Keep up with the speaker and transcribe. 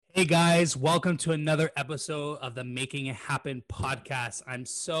Hey guys, welcome to another episode of the Making It Happen podcast. I'm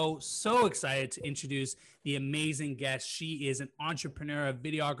so excited to introduce the amazing guest. She is an entrepreneur, a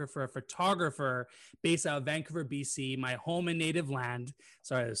videographer, a photographer based out of Vancouver, BC, my home and native land.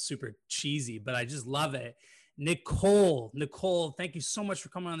 Sorry, that was super cheesy, but I just love it. Nicole, thank you so much for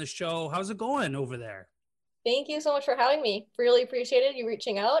coming on the show. How's it going over there? Thank you so much for having me. Really appreciated you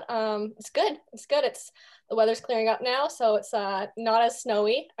reaching out. It's good. It's good. It's the weather's clearing up now, so it's not as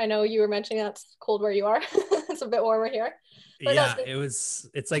snowy. I know you were mentioning that's cold where you are. It's a bit warmer here, but no, Yeah,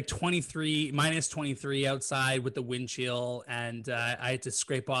 it's like 23 minus 23 outside with the wind chill, and I had to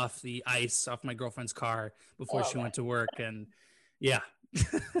scrape off the ice off my girlfriend's car before oh she man, went to work. And yeah.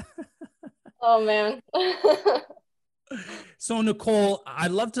 oh man. So Nicole,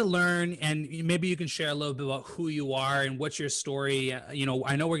 I'd love to learn, and maybe you can share a little bit about who you are and what's your story. I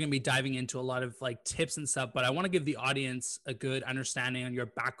know we're going to be diving into a lot of like tips and stuff, but I want to give the audience a good understanding on your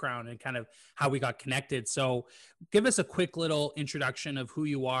background and kind of how we got connected. So give us a quick little introduction of who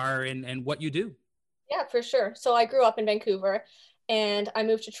you are and what you do. Yeah, for sure. So I grew up in Vancouver, and I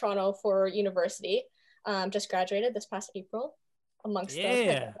moved to Toronto for university. Just graduated this past April, amongst the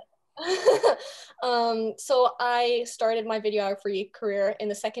Yeah. so I started my videography career in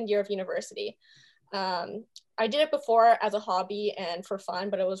the second year of university. Um, I did it before as a hobby and for fun,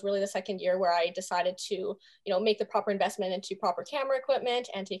 but it was really the second year where I decided to, make the proper investment into proper camera equipment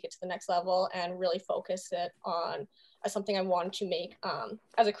and take it to the next level and really focus it on as something I wanted to make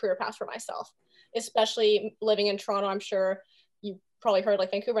as a career path for myself. Especially living in Toronto, I'm sure you probably heard like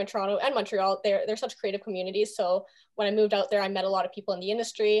Vancouver and Toronto and Montreal, they're such creative communities. So when I moved out there, I met a lot of people in the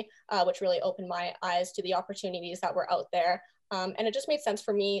industry, which really opened my eyes to the opportunities that were out there. And it just made sense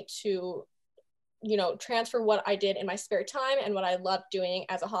for me to transfer what I did in my spare time and what I loved doing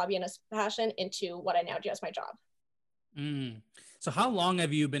as a hobby and a passion into what I now do as my job. Mm. So how long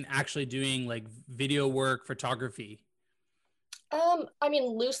have you been actually doing like video work, photography? I mean,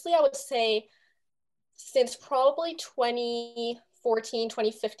 loosely, I would say since probably 2014,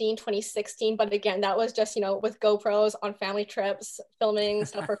 2015, 2016. But again, that was just, with GoPros on family trips, filming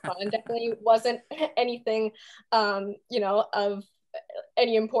stuff for fun. Definitely wasn't anything, of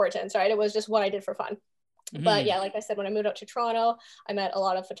any importance, right? It was just what I did for fun. But Hmm. yeah, like I said, when I moved out to Toronto, I met a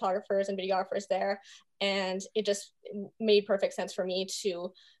lot of photographers and videographers there, and it just made perfect sense for me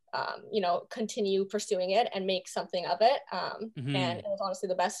to, continue pursuing it and make something of it. And Hmm. it was honestly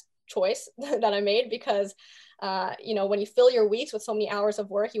the best choice that I made because, when you fill your weeks with so many hours of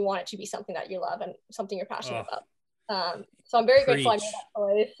work, you want it to be something that you love and something you're passionate Oh, about. So I'm very grateful I made preach. that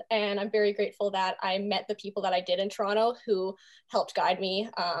choice, and I'm very grateful that I met the people that I did in Toronto who helped guide me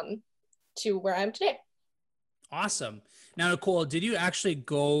to where I am today. Awesome. Now, Nicole, did you actually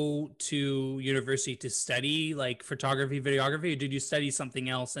go to university to study like photography, videography, or did you study something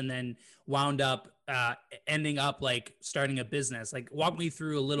else and then wound up ending up like starting a business? Like, walk me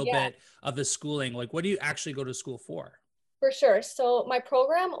through a little Yeah, bit of the schooling. Like, what do you actually go to school for? for sure. So my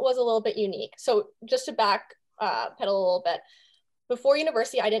program was a little bit unique. So just to back pedal a little bit, before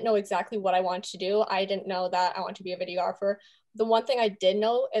university, I didn't know exactly what I wanted to do. I didn't know that I want to be a videographer. The one thing I did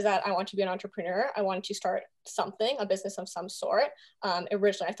know is that I want to be an entrepreneur. I wanted to start something, a business of some sort.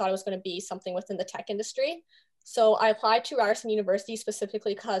 Originally, I thought it was going to be something within the tech industry. So I applied to Ryerson University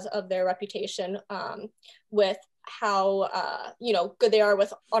specifically because of their reputation with how good they are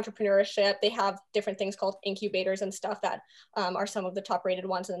with entrepreneurship. They have different things called incubators and stuff that are some of the top rated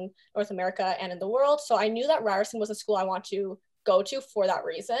ones in North America and in the world. So I knew that Ryerson was a school I want to go to for that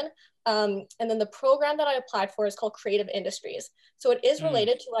reason. And then the program that I applied for is called Creative Industries. So it is Mm,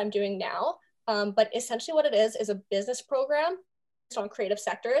 related to what I'm doing now, but essentially what it is a business program based on creative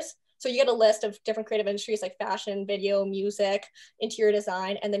sectors. So you get a list of different creative industries like fashion, video, music, interior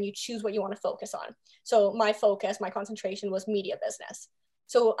design, and then you choose what you want to focus on. So my focus, my concentration was media business.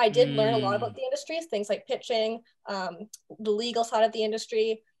 So I did learn a lot about mm. the industries, things like pitching, the legal side of the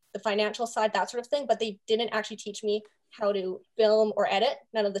industry, the financial side, that sort of thing, but they didn't actually teach me how to film or edit,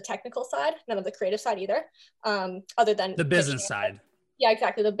 none of the technical side, none of the creative side either, other than The pitching. business side. Yeah,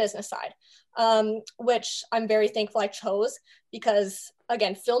 exactly, the business side, which I'm very thankful I chose because,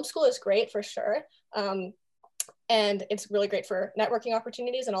 again, film school is great for sure. And it's really great for networking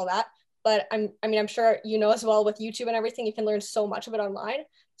opportunities and all that. But I'm sure as well with YouTube and everything, you can learn so much of it online.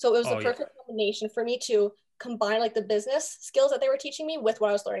 So it was the Oh yeah. perfect combination for me to combine like the business skills that they were teaching me with what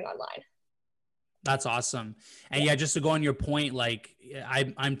I was learning online. That's awesome. And Yeah, yeah, just to go on your point, like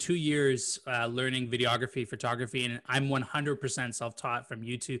I'm 2 years learning videography, photography, and I'm 100% self-taught from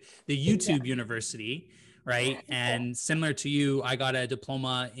YouTube, the YouTube exactly. University, right? And similar to you, I got a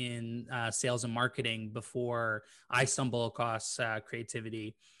diploma in sales and marketing before I stumbled across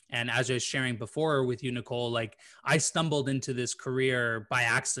creativity. And as I was sharing before with you, Nicole, like I stumbled into this career by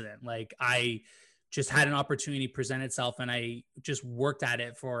accident. Like I just had an opportunity present itself and I just worked at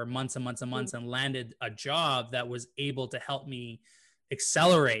it for months and months and months and landed a job that was able to help me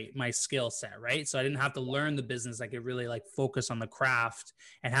accelerate my skill set, right? So I didn't have to learn the business. I could really like focus on the craft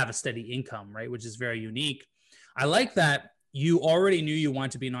and have a steady income, right? Which is very unique. I like that you already knew you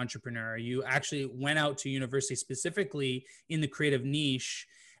want to be an entrepreneur. You actually went out to university specifically in the creative niche.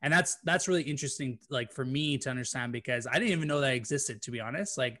 And that's really interesting, like for me to understand, because I didn't even know that existed, to be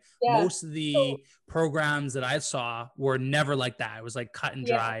honest. Like Yeah. most of the programs that I saw were never like that. It was like cut and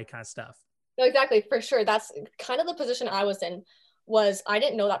dry kind of stuff. No, exactly, for sure. That's kind of the position I was in. Was I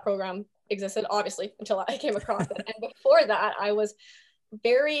didn't know that program existed, obviously, until I came across it. And before that, I was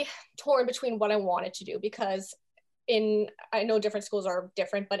very torn between what I wanted to do, because I know different schools are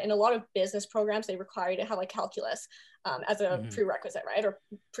different, but in a lot of business programs, they require you to have like calculus as a prerequisite, right? Or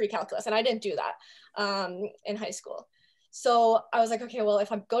pre-calculus. And I didn't do that in high school. So I was like, okay, well,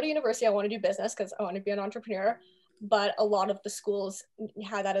 if I go to university, I want to do business because I want to be an entrepreneur. But a lot of the schools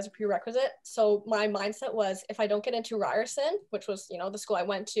had that as a prerequisite. So my mindset was, if I don't get into Ryerson, which was, the school I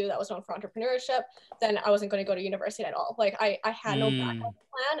went to that was known for entrepreneurship, then I wasn't going to go to university at all. Like I had no backup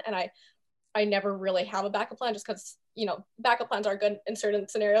plan, and I never really have a backup plan, just because, backup plans are good in certain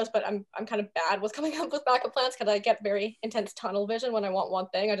scenarios, but I'm kind of bad with coming up with backup plans because I get very intense tunnel vision when I want one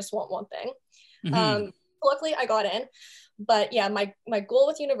thing. I just want one thing. Luckily I got in, but yeah, my goal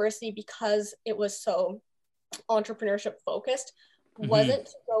with university, because it was so entrepreneurship focused, wasn't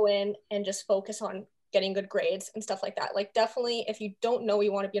to go in and just focus on getting good grades and stuff like that. Like definitely, if you don't know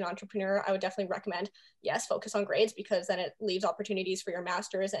you want to be an entrepreneur, I would definitely recommend, yes, focus on grades, because then it leaves opportunities for your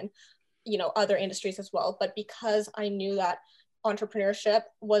masters and other industries as well. But because I knew that entrepreneurship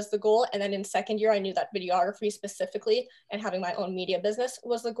was the goal, and then in second year I knew that videography specifically and having my own media business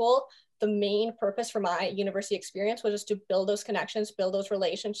was the goal, the main purpose for my university experience was just to build those connections, build those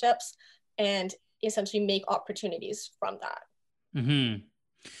relationships, and essentially make opportunities from that.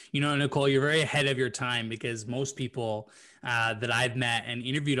 Nicole, you're very ahead of your time, because most people that I've met and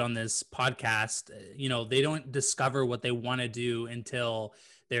interviewed on this podcast, they don't discover what they want to do until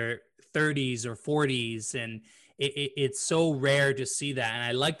their 30s or 40s. And it's so rare to see that. And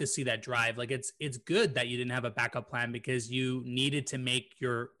I like to see that drive. Like it's good that you didn't have a backup plan, because you needed to make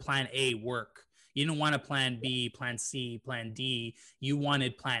your plan A work. You didn't want a plan B, plan C, plan D. You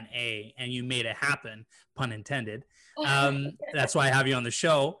wanted plan A, and you made it happen, pun intended. That's why I have you on the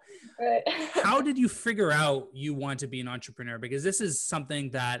show. Right. How did you figure out you want to be an entrepreneur? Because this is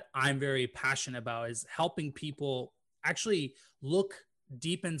something that I'm very passionate about, is helping people actually look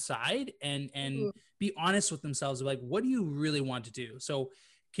deep inside and be honest with themselves. Like, what do you really want to do? So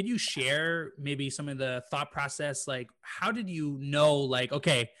could you share maybe some of the thought process? Like, how did you know, like,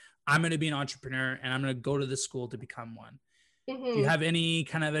 okay, I'm going to be an entrepreneur and I'm going to go to this school to become one? Do you have any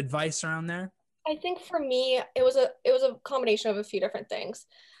kind of advice around there? I think for me, it was a combination of a few different things.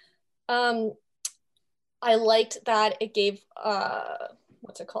 I liked that it gave,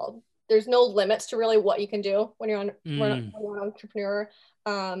 what's it called? There's no limits to really what you can do when you're when you're an entrepreneur,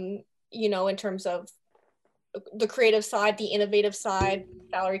 in terms of the creative side, the innovative side,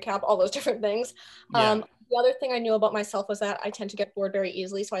 salary cap, all those different things. The other thing I knew about myself was that I tend to get bored very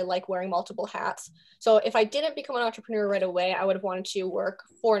easily. So I like wearing multiple hats. So if I didn't become an entrepreneur right away, I would have wanted to work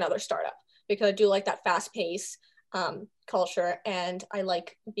for another startup, because I do like that fast pace culture. And I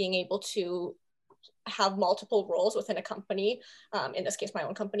like being able to have multiple roles within a company, in this case my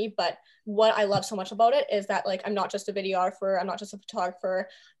own company. But what I love so much about it is that, like, I'm not just a videographer, I'm not just a photographer,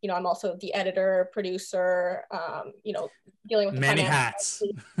 I'm also the editor, producer, dealing with the many hats,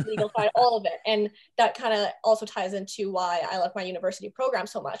 legal side, all of it. And that kind of also ties into why I like my university program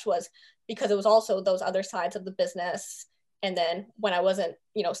so much, was because it was also those other sides of the business. And then when I wasn't,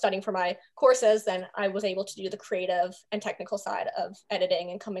 studying for my courses, then I was able to do the creative and technical side of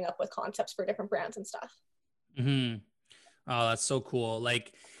editing and coming up with concepts for different brands and stuff. Oh, that's so cool.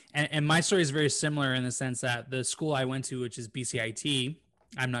 Like, and my story is very similar in the sense that the school I went to, which is BCIT,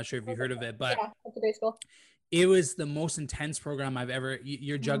 I'm not sure if you heard of it, but yeah, that's a great school. It was the most intense program I've ever,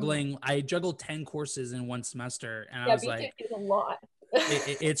 you're juggling. I juggled 10 courses in one semester. And I was like, a lot.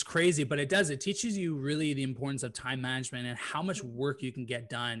 It's crazy, but it teaches you really the importance of time management and how much work you can get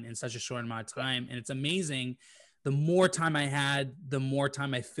done in such a short amount of time. And it's amazing. The more time I had, the more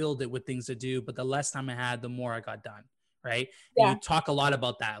time I filled it with things to do, but the less time I had, the more I got done. Right. And you talk a lot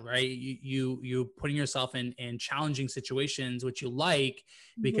about that, right? You putting yourself in challenging situations, which you like,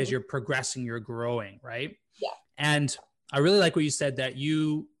 because you're progressing, you're growing. Right. Yeah. And I really like what you said, that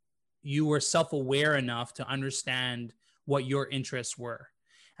you were self-aware enough to understand what your interests were.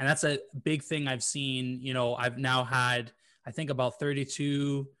 And that's a big thing I've seen. You know, I've now had, I think, about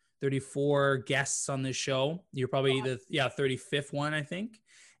 32, 34 guests on this show. You're probably the 35th one, I think.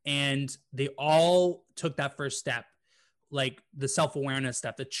 And they all took that first step, like the self-awareness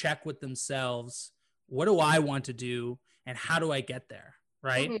step, to check with themselves. What do I want to do? And how do I get there?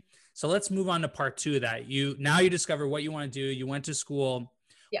 Right. Mm-hmm. So let's move on to part two of that. You discover what you want to do. You went to school.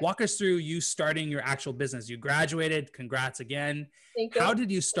 Yeah. Walk us through you starting your actual business. You graduated. Congrats again. Thank you. How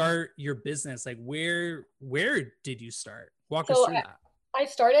did you start your business? Like where did you start? Walk us through that. I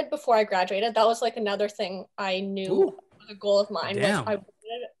started before I graduated. That was like another thing I knew was a goal of mine. Was I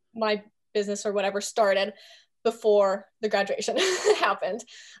wanted my business or whatever started before the graduation happened.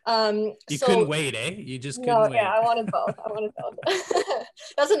 You couldn't wait, eh? You just couldn't wait. Yeah, I wanted both.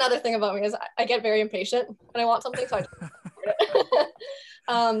 That's another thing about me is I get very impatient when I want something, so I just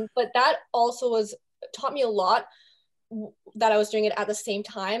but that also taught me a lot that I was doing it at the same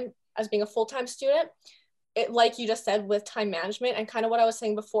time as being a full-time student. It, like you just said, with time management and kind of what I was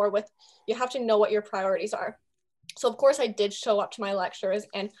saying before with, you have to know what your priorities are. So of course I did show up to my lectures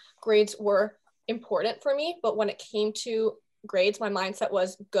and grades were important for me, but when it came to grades, my mindset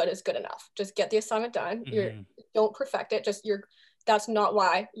was good is good enough. Just get the assignment done. Don't perfect it. That's not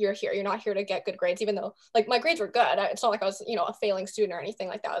why you're here. You're not here to get good grades, even though like my grades were good. It's not like I was, a failing student or anything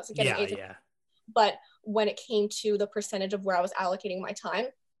like that. I was getting A's. But when it came to the percentage of where I was allocating my time,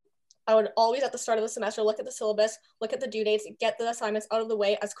 I would always at the start of the semester look at the syllabus, look at the due dates, get the assignments out of the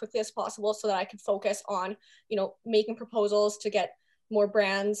way as quickly as possible so that I could focus on, making proposals to get more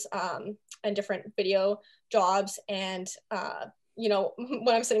brands and different video jobs. And,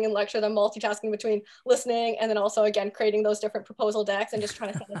 when I'm sitting in lecture, I'm multitasking between listening and then also, again, creating those different proposal decks and just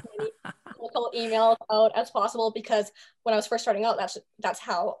trying to send as many local emails out as possible. Because when I was first starting out, that's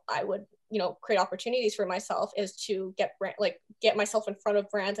how I would create opportunities for myself, is to get myself in front of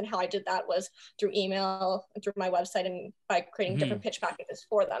brands. And how I did that was through email and through my website and by creating different pitch packages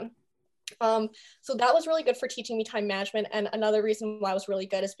for them. So that was really good for teaching me time management. And another reason why it was really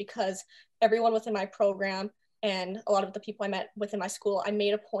good is because everyone within my program and a lot of the people I met within my school, I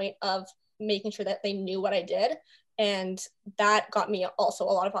made a point of making sure that they knew what I did. And that got me also a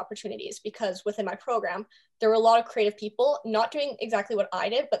lot of opportunities, because within my program, there were a lot of creative people not doing exactly what I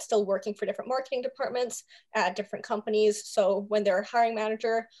did, but still working for different marketing departments at different companies. So when their hiring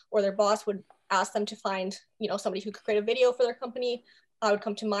manager or their boss would ask them to find, somebody who could create a video for their company, I would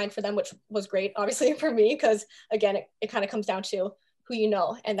come to mind for them, which was great, obviously, for me, because again, it kind of comes down to who you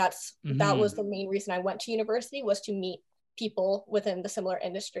know. And that was the main reason I went to university, was to meet people within the similar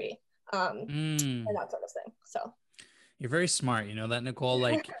industry and that sort of thing. So you're very smart, you know that, Nicole.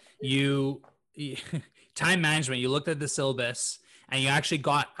 Like you time management, you looked at the syllabus and you actually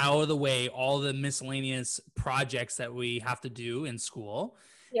got out of the way all the miscellaneous projects that we have to do in school.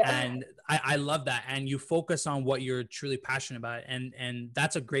 Yeah. And I love that. And you focus on what you're truly passionate about. And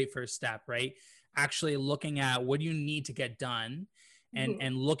that's a great first step, right? Actually looking at what you need to get done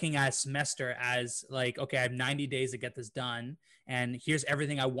and looking at a semester as like, okay, I have 90 days to get this done. And here's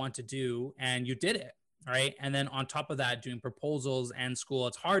everything I want to do. And you did it, right? And then on top of that, doing proposals and school.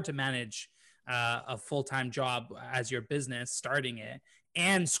 It's hard to manage a full-time job as your business, starting it,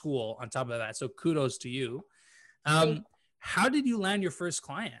 and school on top of that. So kudos to you. How did you land your first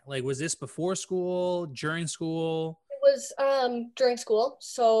client? Like, was this before school, during school? It was during school.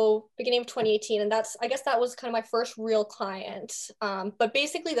 So beginning of 2018. And I guess that was kind of my first real client. But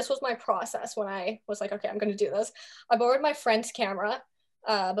basically this was my process when I was like, okay, I'm going to do this. I borrowed my friend's camera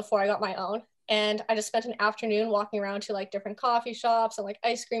before I got my own. And I just spent an afternoon walking around to like different coffee shops and like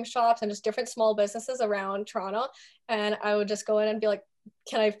ice cream shops and just different small businesses around Toronto. And I would just go in and be like,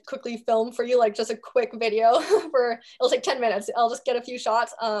 can I quickly film for you, like just a quick video for, it'll take 10 minutes. I'll just get a few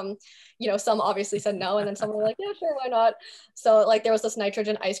shots. Some obviously said no. And then some were like, yeah, sure, why not? So like there was this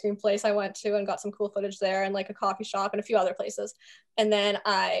Nitrogen ice cream place I went to and got some cool footage there, and like a coffee shop and a few other places. And then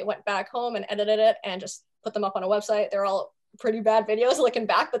I went back home and edited it and just put them up on a website. They're all pretty bad videos looking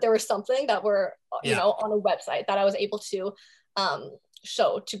back, but there was something that were, on a website that I was able to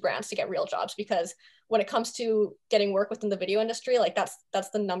show to brands to get real jobs. Because when it comes to getting work within the video industry, like that's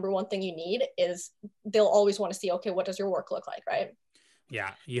the number one thing you need, is they'll always want to see, okay, what does your work look like, right?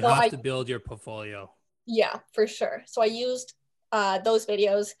 Yeah, you have to build your portfolio. Yeah, for sure. So I used those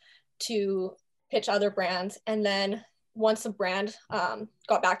videos to pitch other brands. And then once a brand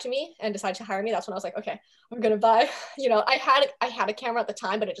got back to me and decided to hire me, that's when I was like, okay, I'm going to buy, I had a camera at the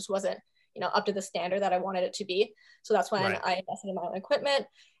time, but it just wasn't, up to the standard that I wanted it to be. So that's when I invested in my own equipment.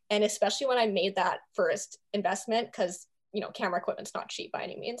 And especially when I made that first investment, because camera equipment's not cheap by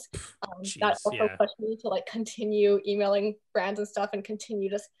any means. That Jeez, also yeah. pushed me to like continue emailing brands and stuff and continue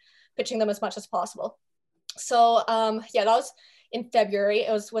just pitching them as much as possible. So yeah, that was in February.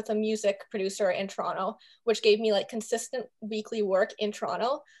 It was with a music producer in Toronto, which gave me like consistent weekly work in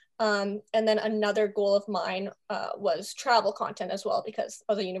Toronto. And then another goal of mine was travel content as well, because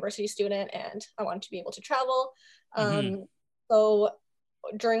I was a university student and I wanted to be able to travel. So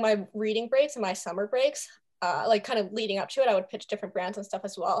during my reading breaks and my summer breaks, like kind of leading up to it, I would pitch different brands and stuff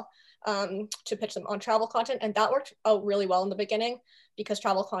as well, to pitch them on travel content. And that worked out really well in the beginning, because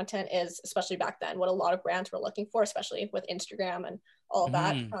travel content is, especially back then, what a lot of brands were looking for, especially with Instagram and all of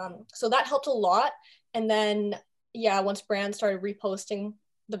that. So that helped a lot. And then, yeah, once brands started reposting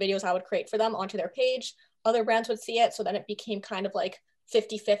the videos I would create for them onto their page, other brands would see it. So then it became kind of like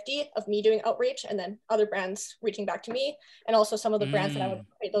 50-50 of me doing outreach and then other brands reaching back to me. And also some of the brands that I would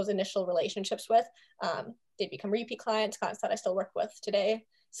create those initial relationships with, they'd become repeat clients that I still work with today.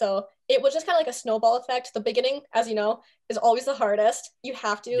 So it was just kind of like a snowball effect. The beginning, as you know, is always the hardest. You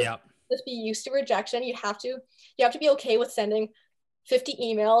have to just be used to rejection. You have to be okay with sending 50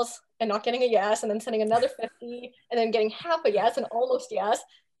 emails and not getting a yes, and then sending another 50 and then getting half a yes and almost yes,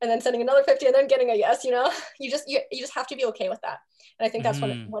 and then sending another 50 and then getting a yes. You just have to be okay with that. And I think that's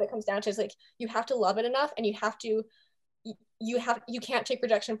what it comes down to, is like, you have to love it enough, and you can't take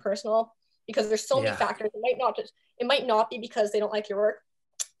rejection personal, because there's so many factors. It might not be because they don't like your work.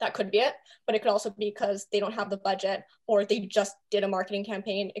 That could be it, but it could also be because they don't have the budget, or they just did a marketing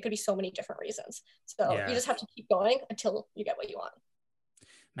campaign. It could be so many different reasons. So you just have to keep going until you get what you want.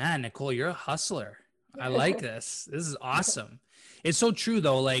 Man, Nicole, you're a hustler. I like this. This is awesome. It's so true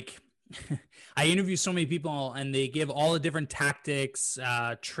though. Like I interview so many people and they give all the different tactics,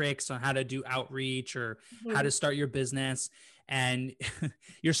 tricks on how to do outreach or how to start your business. And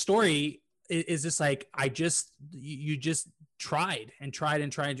your story is just like, you just tried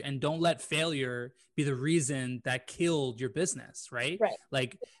and don't let failure be the reason that killed your business. Right.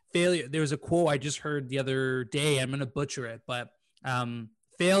 Like failure. There was a quote I just heard the other day. I'm going to butcher it, but,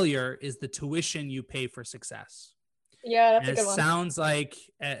 failure is the tuition you pay for success. Yeah, that's a good one. Sounds like,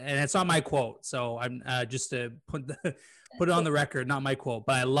 and it's not my quote, so I'm just to put it on the record, not my quote,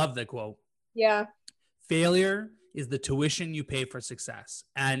 but I love the quote. Yeah. Failure is the tuition you pay for success.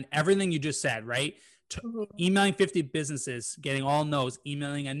 And everything you just said, right? Emailing 50 businesses, getting all no's,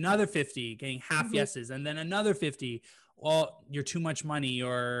 emailing another 50, getting half yeses, and then another 50. Well, you're too much money,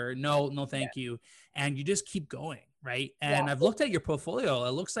 or no, thank you. And you just keep going. Right. And I've looked at your portfolio.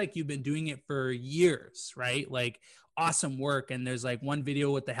 It looks like you've been doing it for years, right? Like awesome work. And there's like one video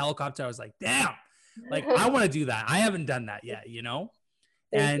with the helicopter. I was like, damn, like I want to do that. I haven't done that yet,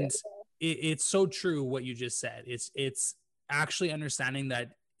 and it's so true what you just said. It's actually understanding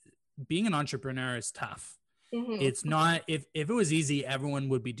that being an entrepreneur is tough. It's not, if it was easy, everyone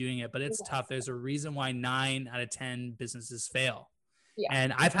would be doing it, but it's tough. There's a reason why 9 out of 10 businesses fail.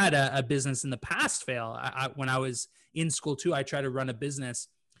 And I've had a business in the past fail. When I was in school too, I tried to run a business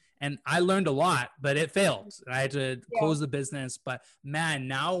and I learned a lot, but it failed. I had to close the business. But man,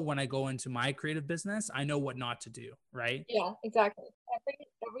 now when I go into my creative business, I know what not to do. Right. Yeah, exactly. I think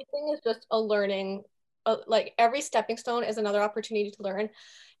everything is just a learning, like every stepping stone is another opportunity to learn.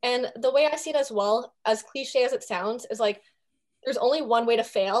 And the way I see it as well, as cliche as it sounds, is like, there's only one way to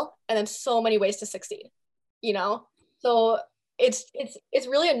fail and then so many ways to succeed, So it's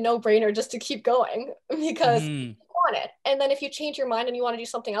really a no-brainer just to keep going, because you want it. And then if you change your mind and you want to do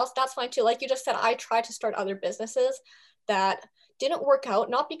something else, that's fine too. Like you just said, I tried to start other businesses that didn't work out,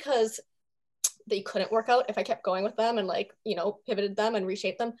 not because they couldn't work out if I kept going with them and pivoted them and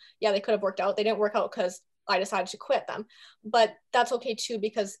reshaped them. Yeah, they could have worked out. They didn't work out because I decided to quit them. But that's okay too,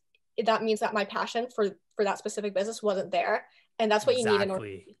 because that means that my passion for that specific business wasn't there. And that's what you need in order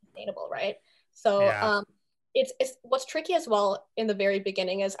to be sustainable, right? So it's what's tricky as well in the very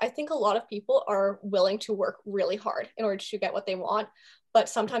beginning is I think a lot of people are willing to work really hard in order to get what they want, but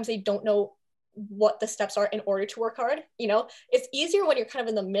sometimes they don't know what the steps are in order to work hard. It's easier when you're kind of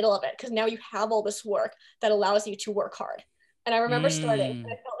in the middle of it, because now you have all this work that allows you to work hard. And I remember starting, and I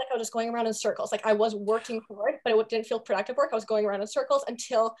felt like I was just going around in circles. Like I was working hard, but it didn't feel productive work. I was going around in circles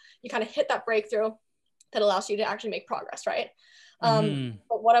until you kind of hit that breakthrough that allows you to actually make progress, right?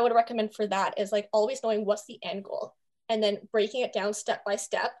 But what I would recommend for that is like always knowing what's the end goal, and then breaking it down step by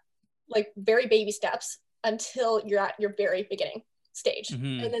step, like very baby steps until you're at your very beginning stage.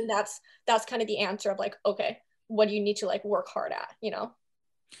 And then that's kind of the answer of like, okay, what do you need to like work hard at,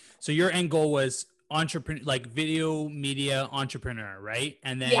 So your end goal was entrepreneur, like video media entrepreneur, right?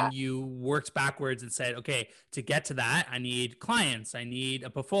 And then you worked backwards and said, okay, to get to that, I need clients, I need a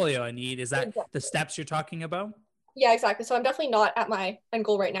portfolio, is that the steps you're talking about? Yeah, exactly. So I'm definitely not at my end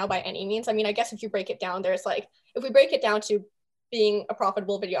goal right now by any means. I mean, I guess if you break it down, there's like, if we break it down to being a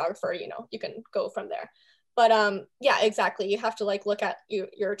profitable videographer, you know, you can go from there. But yeah, exactly. You have to like look at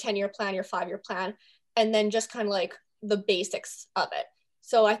your 10-year plan, your 5-year plan, and then just kind of like the basics of it.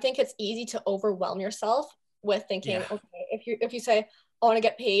 So I think it's easy to overwhelm yourself with thinking, Yeah. okay, if you say, I want to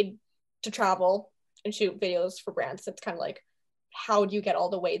get paid to travel and shoot videos for brands, it's kind of like, how do you get all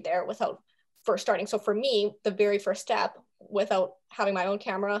the way there without first starting? So for me, the very first step without having my own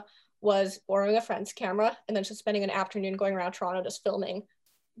camera was borrowing a friend's camera and then just spending an afternoon going around Toronto just filming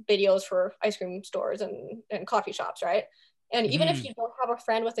videos for ice cream stores and coffee shops, right? And even if Mhm. you don't have a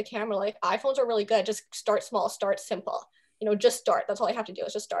friend with a camera, like iPhones are really good. Just start small, start simple. You know, just start. That's all you have to do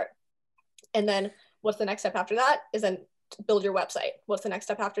is just start. And then what's the next step after that is then build your website. What's the next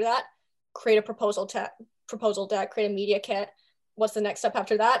step after that? Create a proposal deck, create a media kit. What's the next step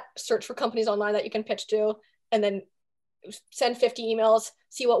after that? Search for companies online that you can pitch to, and then send 50 emails,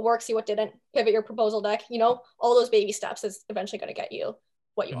 see what works, see what didn't, pivot your proposal deck. You know, all those baby steps is eventually going to get you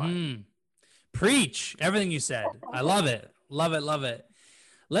what you want. Mhm. Preach everything you said. I love it. Love it. Love it.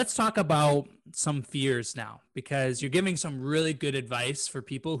 Let's talk about some fears now because you're giving some really good advice for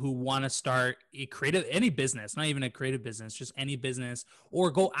people who want to start a creative, any business, not even a creative business, just any business or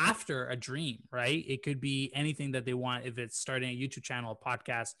go after a dream, right? It could be anything that they want if it's starting a YouTube channel, a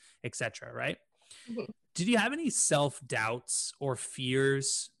podcast, etc., right? Mhm. Did you have any self-doubts or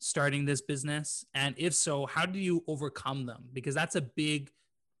fears starting this business? And if so, how do you overcome them? Because that's a big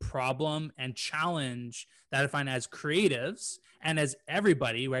problem and challenge that I find as creatives and as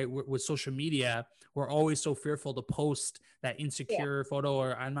everybody, right? With social media, we're always so fearful to post that Yeah. insecure photo,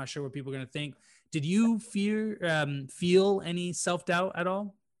 or I'm not sure what people are going to think. Did you feel any self-doubt at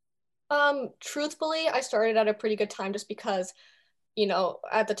all? Truthfully, I started at a pretty good time just because, you know,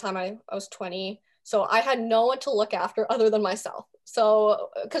 at the time I was 20. So I had no one to look after other than myself.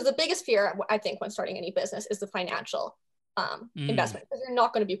 So, because the biggest fear I think when starting any business is the financial Mm, investment, because you're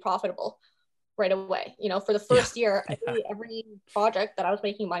not going to be profitable right away. You know, for the yeah. first year, Yeah. every project that I was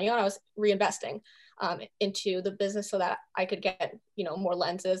making money on, I was reinvesting into the business so that I could get, you know, more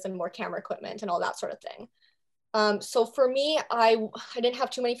lenses and more camera equipment and all that sort of thing. So for me, I didn't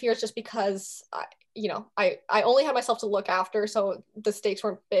have too many fears just because I only had myself to look after, so the stakes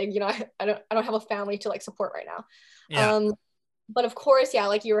weren't big. You know, I don't have a family to like support right now. Yeah. But of course, yeah,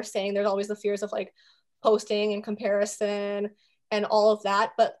 like you were saying, there's always the fears of like posting and comparison and all of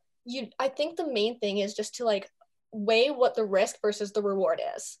that. But I think the main thing is just to like weigh what the risk versus the reward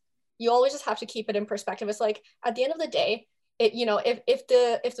is. You always just have to keep it in perspective. It's like at the end of the day, it, you know, if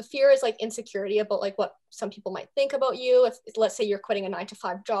the fear is like insecurity about like what some people might think about you, if let's say you're quitting a 9 to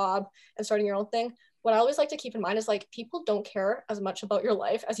 5 job and starting your own thing, what I always like to keep in mind is like people don't care as much about your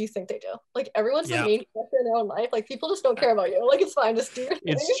life as you think they do. Like everyone's the Yeah. main character in their own life. Like people just don't care about you. Like it's fine, just do your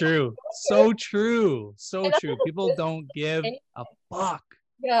It's thing. true. So true. So And that's true. what the People business don't give is. a fuck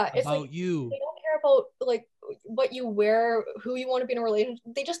Yeah, it's like about you. they don't care about like what you wear, who you want to be in a relationship.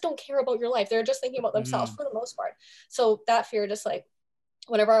 They just don't care about your life. They're just thinking about themselves Mm, for the most part. So that fear just like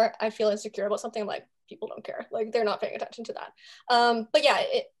whenever I feel insecure about something, I'm like, people don't care. Like they're not paying attention to that. But yeah,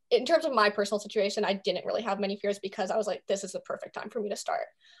 in terms of my personal situation, I didn't really have many fears because I was like, this is the perfect time for me to start.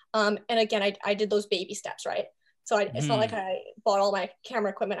 And again, I did those baby steps, right? So it's not like mm, I bought all my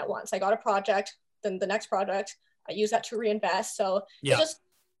camera equipment at once. I got a project, then the next project, I use that to reinvest. So it yeah. just,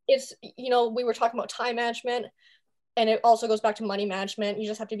 it's, you know, we were talking about time management and it also goes back to money management. You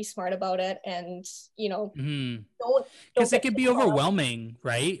just have to be smart about it and, you know, Mm. don't, don't Because it get could too be caught up. overwhelming,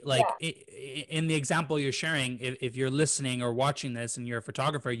 right? Like Yeah. in the example you're sharing, if you're listening or watching this and you're a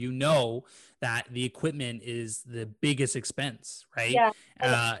photographer, you know that the equipment is the biggest expense, right? Yeah,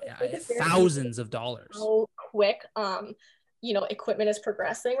 and I think it's very easy Thousands of dollars. how quick you know, equipment is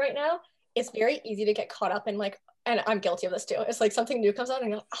progressing right now. It's very easy to get caught up in like, and I'm guilty of this too. It's like something new comes out and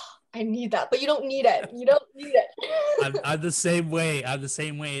you're like, oh, I need that, but you don't need it. You don't need it. I'm the same way. I'm the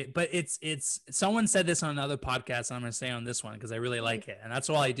same way. But it's someone said this on another podcast, and I'm gonna say on this one because I really like it, and that's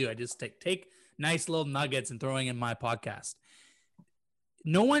all I do. I just take nice little nuggets and throwing in my podcast.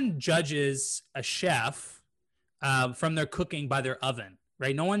 No one judges a chef from their cooking by their oven,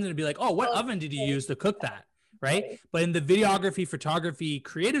 right? No one's gonna be like, oh, what Oh, oven did you use to cook that? Right. funny. But in the videography, photography,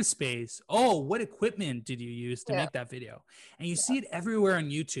 creative space, oh, what equipment did you use to Yeah, make that video? And you yeah, see it everywhere on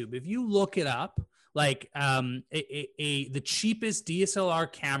YouTube. If you look it up, like the cheapest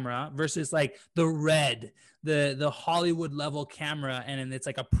DSLR camera versus like the red, the Hollywood level camera, and it's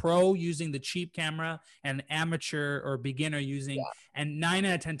like a pro using the cheap camera and amateur or beginner using, and 9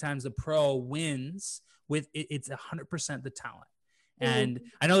 out of 10 times the pro wins with it, it's 100% the talent. And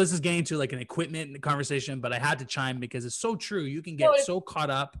I know this is getting to like an equipment conversation, but I had to chime because it's so true. You can No, get so caught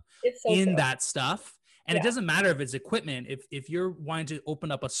up it's so in true. that stuff. And it doesn't matter if it's equipment. If you're wanting to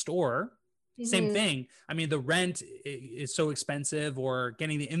open up a store, same thing. I mean, the rent is so expensive, or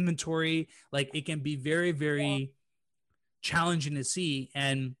getting the inventory, like it can be very, very challenging to see.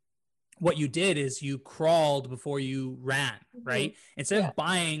 And what you did is you crawled before you ran, right? Instead of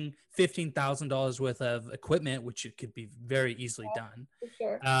buying $15,000 worth of equipment, which it could be very easily done, For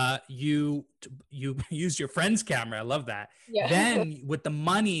sure. you use your friend's camera. I love that. Yeah. Then with the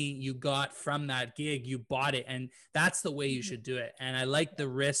money you got from that gig, you bought it, and that's the way you should do it. And I like the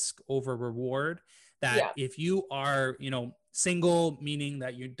risk over reward. That if you are, you know, single, meaning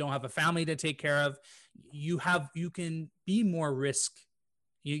that you don't have a family to take care of, you can be more risk.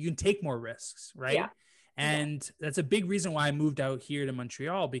 You can take more risks, right? Yeah. And that's a big reason why I moved out here to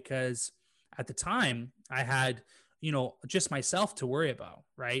Montreal, because at the time I had, you know, just myself to worry about,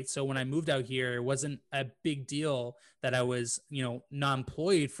 right? So when I moved out here, it wasn't a big deal that I was, you know, not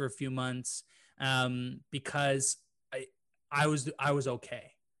employed for a few months, because I was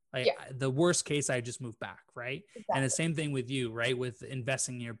okay. Like the worst case, I just moved back, right? Exactly. And the same thing with you, right? With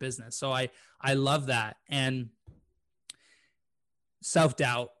investing in your business. So I love that. And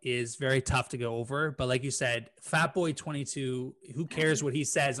self-doubt is very tough to go over, but like you said, Fatboy22, who cares what he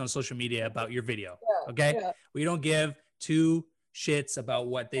says on social media about your video? Okay. We don't give two shits about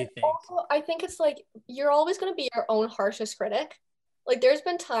what they think. Also, I think it's like, you're always going to be your own harshest critic. Like, there's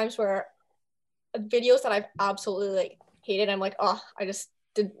been times where videos that I've absolutely like hated, I'm like, oh, I just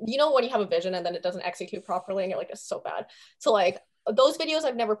did, you know, when you have a vision and then it doesn't execute properly and you're like, it's so bad. So like those videos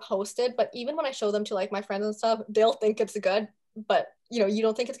I've never posted, but even when I show them to like my friends and stuff, they'll think it's good, but you know, you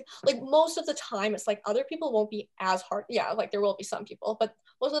don't think it's like, most of the time it's like other people won't be as hard. Yeah, like there will be some people, but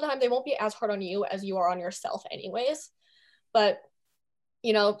most of the time they won't be as hard on you as you are on yourself anyways. But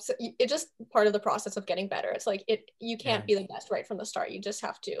you know, so it's just part of the process of getting better. It's like you can't be the best right from the start. You just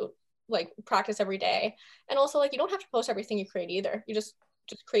have to like practice every day. And also like you don't have to post everything you create either. You just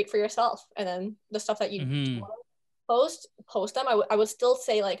create for yourself, and then the stuff that you post them. I would still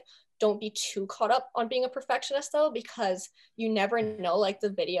say like, don't be too caught up on being a perfectionist though, because you never know like the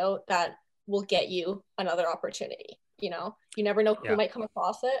video that will get you another opportunity. You know, you never know who might come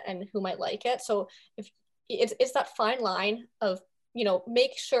across it and who might like it. So if it's that fine line of, you know,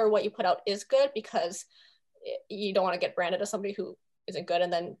 make sure what you put out is good, because you don't want to get branded as somebody who isn't good,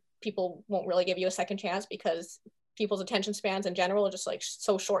 and then people won't really give you a second chance because people's attention spans in general are just like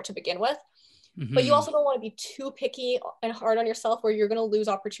so short to begin with. But you also don't want to be too picky and hard on yourself where you're going to lose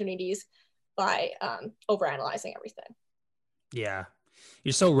opportunities by overanalyzing everything. Yeah,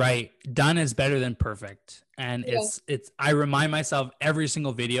 you're so right. Done is better than perfect. And I remind myself every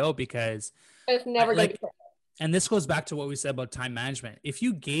single video, because it's never going to be perfect. And this goes back to what we said about time management. If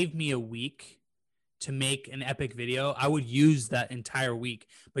you gave me a week to make an epic video, I would use that entire week.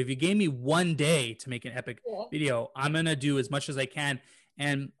 But if you gave me one day to make an epic video, I'm going to do as much as I can.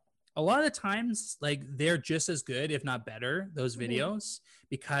 And a lot of the times, like, they're just as good, if not better, those videos,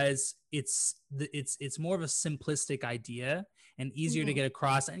 because it's more of a simplistic idea and easier to get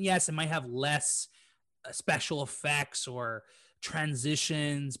across. And yes, it might have less special effects or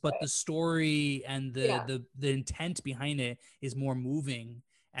transitions, but the story and the intent behind it is more moving,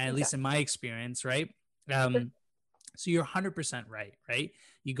 at least in my experience, right? So you're 100% right?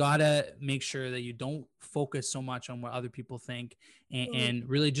 You gotta make sure that you don't focus so much on what other people think, and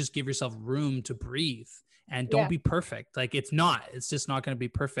really just give yourself room to breathe, and don't be perfect. Like, it's just not going to be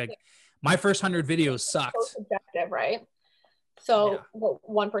perfect. My first 100 videos sucked. So subjective, right? So what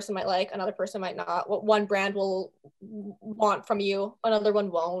one person might like, another person might not. What one brand will want from you, another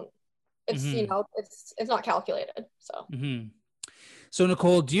one won't. It's you know, it's not calculated. So. So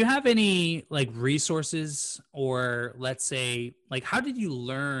Nicole, do you have any like resources, or let's say, like, how did you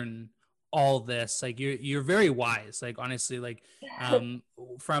learn all this? Like, you're very wise, like, honestly, like, from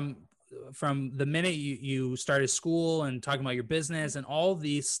the minute you started school and talking about your business and all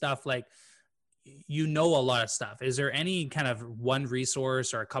these stuff, like, you know, a lot of stuff. Is there any kind of one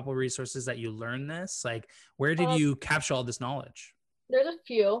resource or a couple resources that you learned this? Like, where did you capture all this knowledge? There's a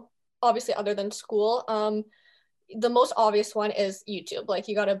few, obviously, other than school. The most obvious one is YouTube. Like,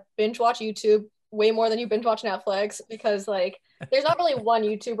 you got to binge watch YouTube way more than you binge watch Netflix, because like there's not really one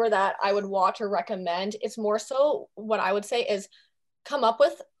YouTuber that I would watch or recommend. It's more so what I would say is come up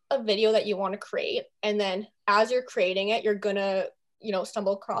with a video that you want to create, and then as you're creating it, you're gonna, you know,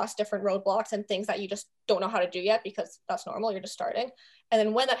 stumble across different roadblocks and things that you just don't know how to do yet, because that's normal, you're just starting. And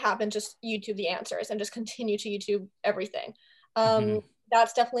then when that happens, just YouTube the answers and just continue to YouTube everything.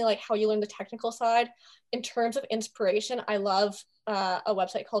 that's definitely like how you learn the technical side. In terms of inspiration, I love a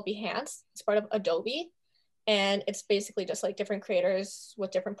website called Behance. It's part of Adobe, and it's basically just like different creators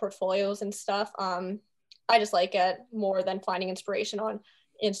with different portfolios and stuff. I just like it more than finding inspiration on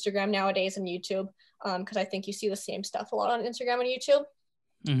Instagram nowadays and YouTube, because I think you see the same stuff a lot on Instagram and YouTube.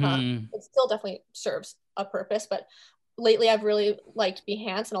 It still definitely serves a purpose, but lately I've really liked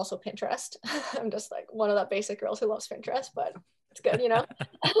Behance and also Pinterest. I'm just like one of the basic girls who loves Pinterest, but it's good, you know.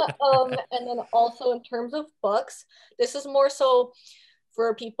 And then also in terms of books, this is more so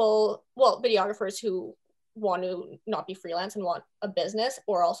for people, well, videographers who want to not be freelance and want a business,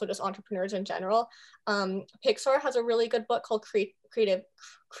 or also just entrepreneurs in general. Pixar has a really good book called Creativity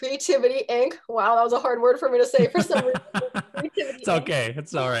Inc. Wow, that was a hard word for me to say for some reason. It's okay.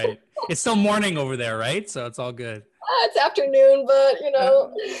 It's all right. It's still morning over there, right? So it's all good. It's afternoon, but you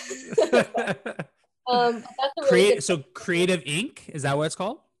know. That's a really good. So Creative Inc. Is that what it's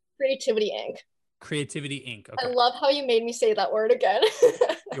called? Creativity Inc. Creativity Inc. Okay. I love how you made me say that word again.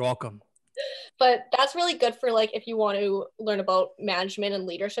 You're welcome. But that's really good for like if you want to learn about management and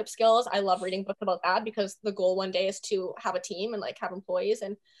leadership skills. I love reading books about that, because the goal one day is to have a team and like have employees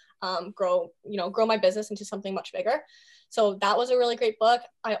and grow my business into something much bigger. So that was a really great book.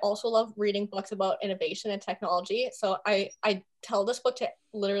 I also love reading books about innovation and technology. So I tell this book to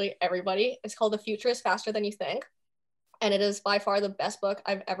literally everybody. It's called The Future is Faster Than You Think. And it is by far the best book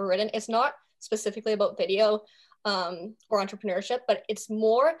I've ever written. It's not specifically about video or entrepreneurship, but it's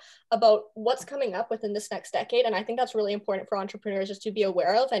more about what's coming up within this next decade. And I think that's really important for entrepreneurs just to be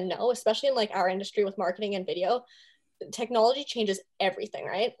aware of and know, especially in like our industry with marketing and video. Technology changes everything,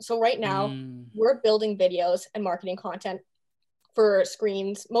 right? So right now we're building videos and marketing content for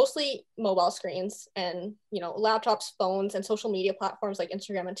screens, mostly mobile screens and, you know, laptops, phones, and social media platforms like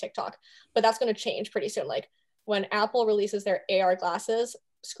Instagram and TikTok. But that's going to change pretty soon. Like when Apple releases their AR glasses,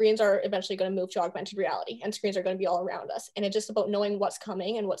 screens are eventually going to move to augmented reality, and screens are going to be all around us. And it's just about knowing what's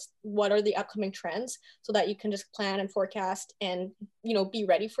coming and what are the upcoming trends, so that you can just plan and forecast and, you know, be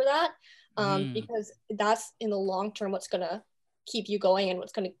ready for that. Because that's in the long term what's going to keep you going and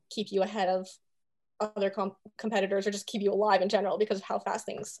what's going to keep you ahead of other competitors, or just keep you alive in general, because of how fast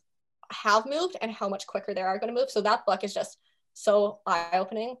things have moved and how much quicker they are going to move. So that book is just so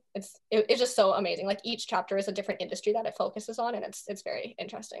eye-opening. It's just so amazing. Like each chapter is a different industry that it focuses on, and it's very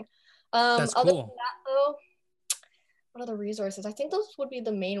interesting. That's other cool. than that, though, what other resources? I think those would be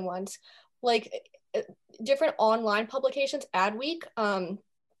the main ones. Like different online publications, Adweek.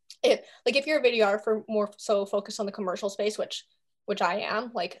 Like if you're a videographer more so focused on the commercial space, which I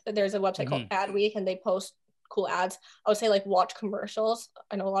am, like there's a website called Adweek, and they post cool ads. I would say like watch commercials.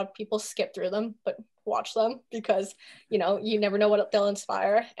 I know a lot of people skip through them, but watch them, because you know, you never know what they'll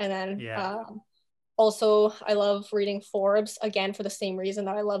inspire. And then also I love reading Forbes, again for the same reason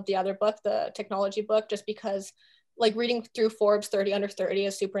that I love the other book, the technology book, just because like reading through Forbes 30 under 30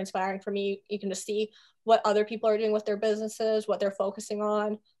 is super inspiring for me. You can just see what other people are doing with their businesses, what they're focusing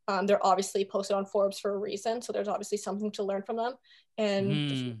on. They're obviously posted on Forbes for a reason, so there's obviously something to learn from them. And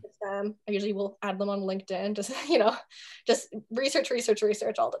just I usually will add them on LinkedIn, just, you know, just research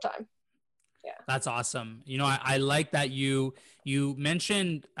all the time. Yeah, that's awesome. You know, I like that you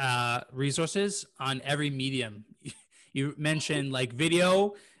mentioned resources on every medium. You mentioned like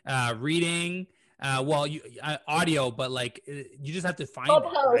video, reading, audio, but like you just have to find it,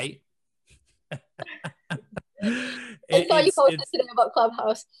 right? I saw you posted today about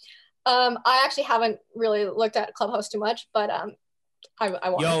Clubhouse. I actually haven't really looked at Clubhouse too much, but I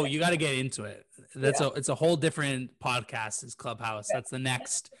want. You got to get into it. It's a whole different podcast. Is Clubhouse. That's the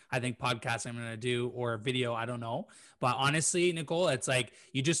next, I think, podcast I'm gonna do, or video. I don't know, but honestly, Nicole, it's like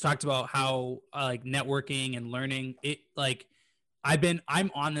you just talked about how like networking and learning. It like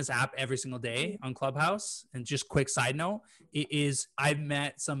I'm on this app every single day on Clubhouse. And just quick side note, I've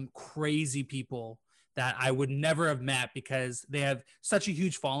met some crazy people that I would never have met, because they have such a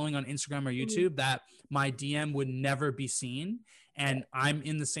huge following on Instagram or YouTube that my DM would never be seen. And I'm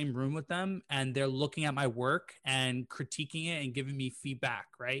in the same room with them, and they're looking at my work and critiquing it and giving me feedback.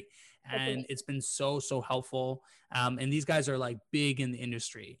 Right. And it's been so helpful. And these guys are like big in the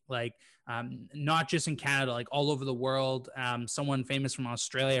industry, like not just in Canada, like all over the world. Someone famous from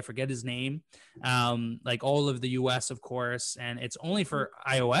Australia, I forget his name, like all of the US, of course. And it's only for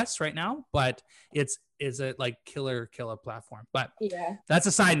iOS right now, but it's a like killer platform. But that's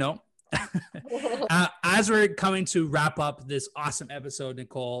a side note. As we're coming to wrap up this awesome episode,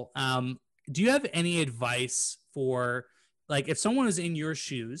 Nicole, do you have any advice for, like, if someone was in your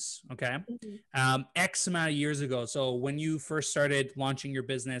shoes, okay, X amount of years ago, so when you first started launching your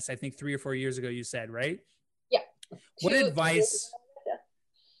business, I think 3 or 4 years ago, you said, right? Yeah. What advice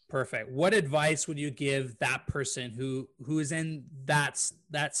Perfect. What advice would you give that person who is in that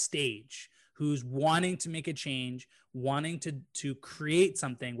stage, who's wanting to make a change, wanting to create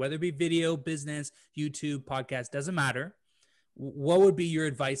something, whether it be video, business, YouTube, podcast, doesn't matter. What would be your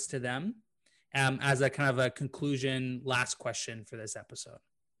advice to them as a kind of a conclusion, last question for this episode?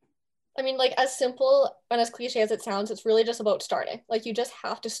 I mean, like, as simple and as cliche as it sounds, it's really just about starting. Like, you just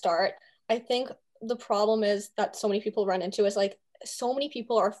have to start. I think the problem is that so many people run into is like, so many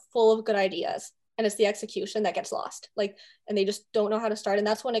people are full of good ideas and it's the execution that gets lost. Like, and they just don't know how to start. And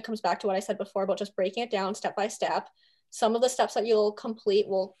that's when it comes back to what I said before about just breaking it down step by step. Some of the steps that you'll complete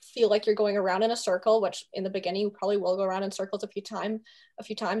will feel like you're going around in a circle, which in the beginning you probably will go around in circles a few times,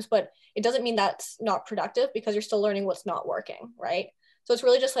 but it doesn't mean that's not productive because you're still learning what's not working, right? So it's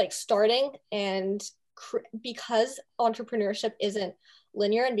really just like starting, and because entrepreneurship isn't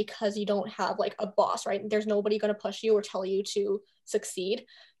linear and because you don't have like a boss, right? There's nobody going to push you or tell you to succeed.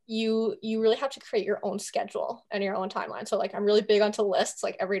 You really have to create your own schedule and your own timeline. So like, I'm really big onto lists,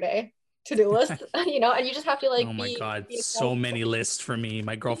 like every day to-do list, and you just have to like, oh my God, so many lists for me.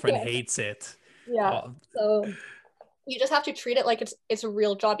 My girlfriend hates it. Yeah. Oh. So you just have to treat it like it's a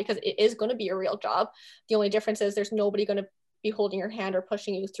real job, because it is going to be a real job. The only difference is there's nobody going to be holding your hand or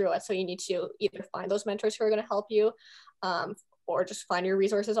pushing you through it. So you need to either find those mentors who are going to help you, or just find your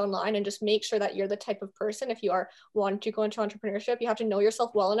resources online, and just make sure that you're the type of person, if you are wanting to go into entrepreneurship, you have to know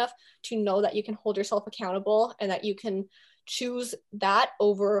yourself well enough to know that you can hold yourself accountable and that you can choose that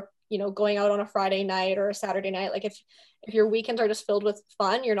over, going out on a Friday night or a Saturday night. Like if your weekends are just filled with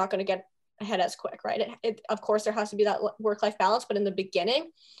fun, you're not going to get ahead as quick, right? Of course, there has to be that work-life balance, but in the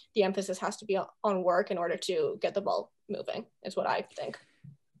beginning, the emphasis has to be on work in order to get the ball moving, is what I think.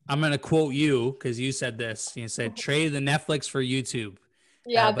 I'm going to quote you because you said this. You said, trade the Netflix for YouTube.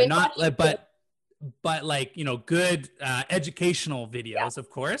 Yeah, but like, good educational videos, of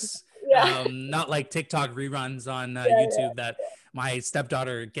course. Yeah. Not like TikTok reruns on YouTube that my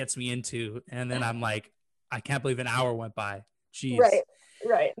stepdaughter gets me into. And then I'm like, I can't believe an hour went by. Jeez. Right.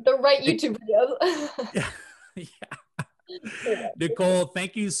 The right YouTube videos. Yeah. Nicole,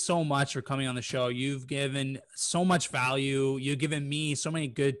 thank you so much for coming on the show. You've given so much value. You've given me so many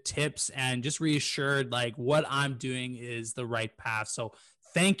good tips and just reassured like what I'm doing is the right path. So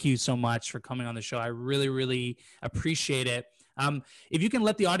thank you so much for coming on the show. I really, really appreciate it. If you can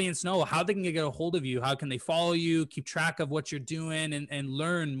let the audience know how they can get a hold of you, how can they follow you, keep track of what you're doing, and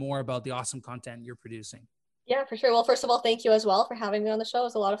learn more about the awesome content you're producing. Yeah, for sure. Well, first of all, thank you as well for having me on the show. It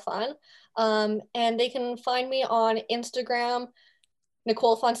was a lot of fun. And they can find me on Instagram,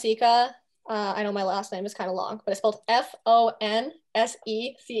 Nicole Fonseca. I know my last name is kind of long, but it's spelled Fonseca.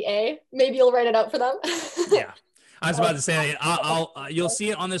 Maybe you'll write it out for them. Yeah. I was about to say, you'll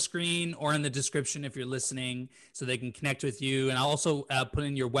see it on the screen or in the description if you're listening, so they can connect with you. And I'll also put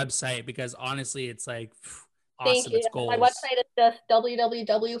in your website, because honestly, it's like awesome. Thank you. It's goals. My website is just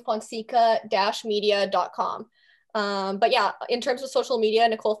www.fonseca-media.com. But yeah, in terms of social media,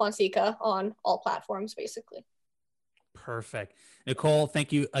 Nicole Fonseca on all platforms, basically. Perfect. Nicole,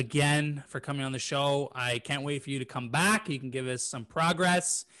 thank you again for coming on the show. I can't wait for you to come back. You can give us some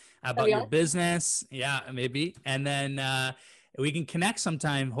progress about your business. Yeah, maybe. And then we can connect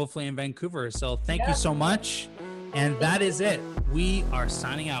sometime, hopefully in Vancouver. So thank you so much. And that is it. We are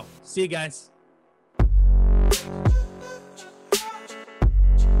signing out. See you guys.